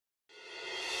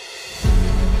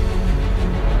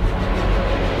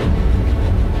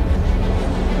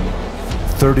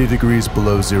30 degrees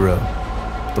below zero.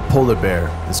 The polar bear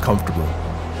is comfortable.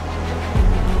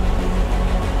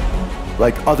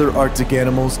 Like other Arctic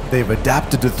animals, they've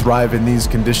adapted to thrive in these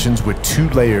conditions with 2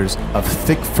 layers of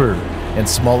thick fur and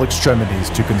small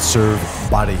extremities to conserve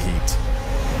body heat.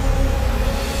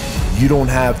 You don't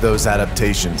have those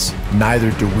adaptations,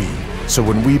 neither do we. So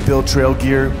when we build trail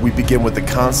gear, we begin with the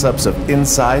concepts of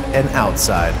inside and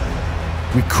outside.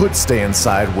 We could stay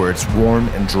inside where it's warm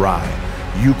and dry.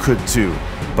 You could too,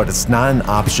 but it's not an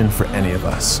option for any of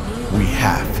us. We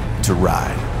have to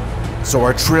ride. So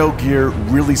our trail gear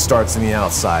really starts in the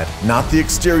outside, not the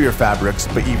exterior fabrics,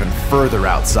 but even further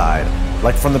outside.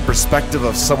 Like from the perspective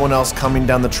of someone else coming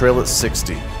down the trail at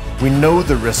 60. We know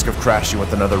the risk of crashing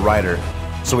with another rider,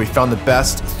 so we found the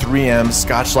best 3M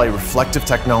Scotchlite reflective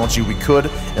technology we could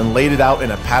and laid it out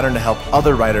in a pattern to help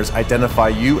other riders identify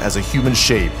you as a human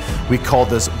shape. We call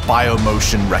this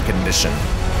biomotion recognition.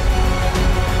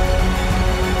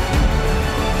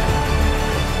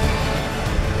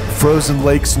 Frozen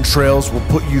lakes and trails will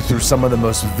put you through some of the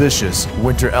most vicious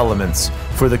winter elements.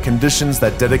 For the conditions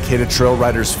that dedicated trail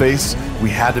riders face,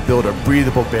 we had to build a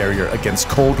breathable barrier against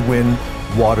cold wind,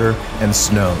 water, and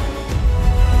snow.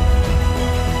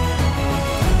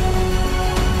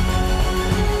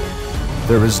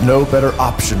 There is no better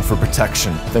option for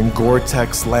protection than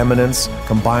Gore-Tex laminates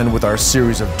combined with our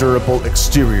series of durable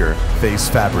exterior face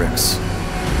fabrics.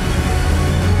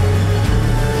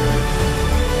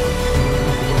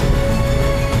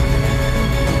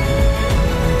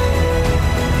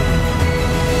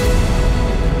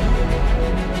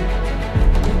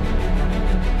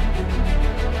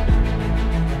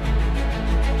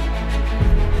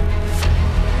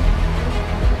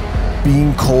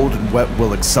 Being cold and wet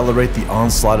will accelerate the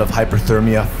onslaught of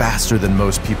hyperthermia faster than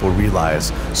most people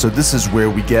realize, so this is where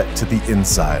we get to the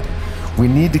inside. We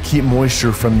need to keep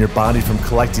moisture from your body from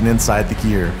collecting inside the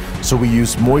gear, so we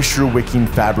use moisture-wicking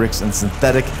fabrics and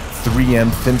synthetic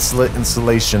 3M thin slit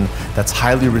insulation that's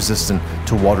highly resistant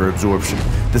to water absorption.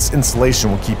 This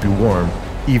insulation will keep you warm,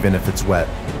 even if it's wet.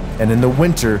 And in the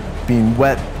winter, being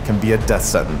wet can be a death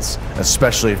sentence,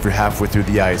 especially if you're halfway through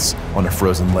the ice on a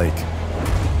frozen lake.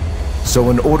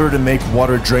 So in order to make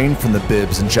water drain from the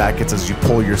bibs and jackets as you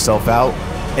pull yourself out,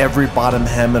 every bottom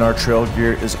hem in our trail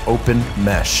gear is open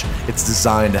mesh. It's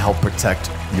designed to help protect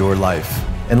your life.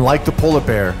 And like the polar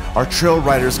bear, our trail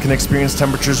riders can experience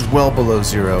temperatures well below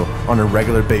zero on a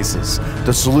regular basis.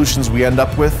 The solutions we end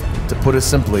up with, to put it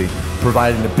simply,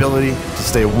 provide an ability to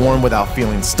stay warm without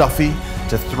feeling stuffy,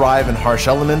 to thrive in harsh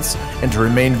elements, and to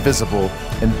remain visible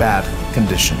in bad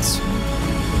conditions.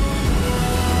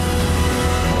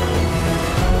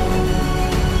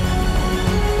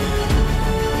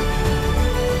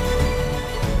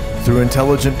 Through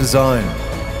intelligent design,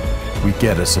 we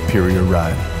get a superior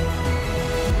ride.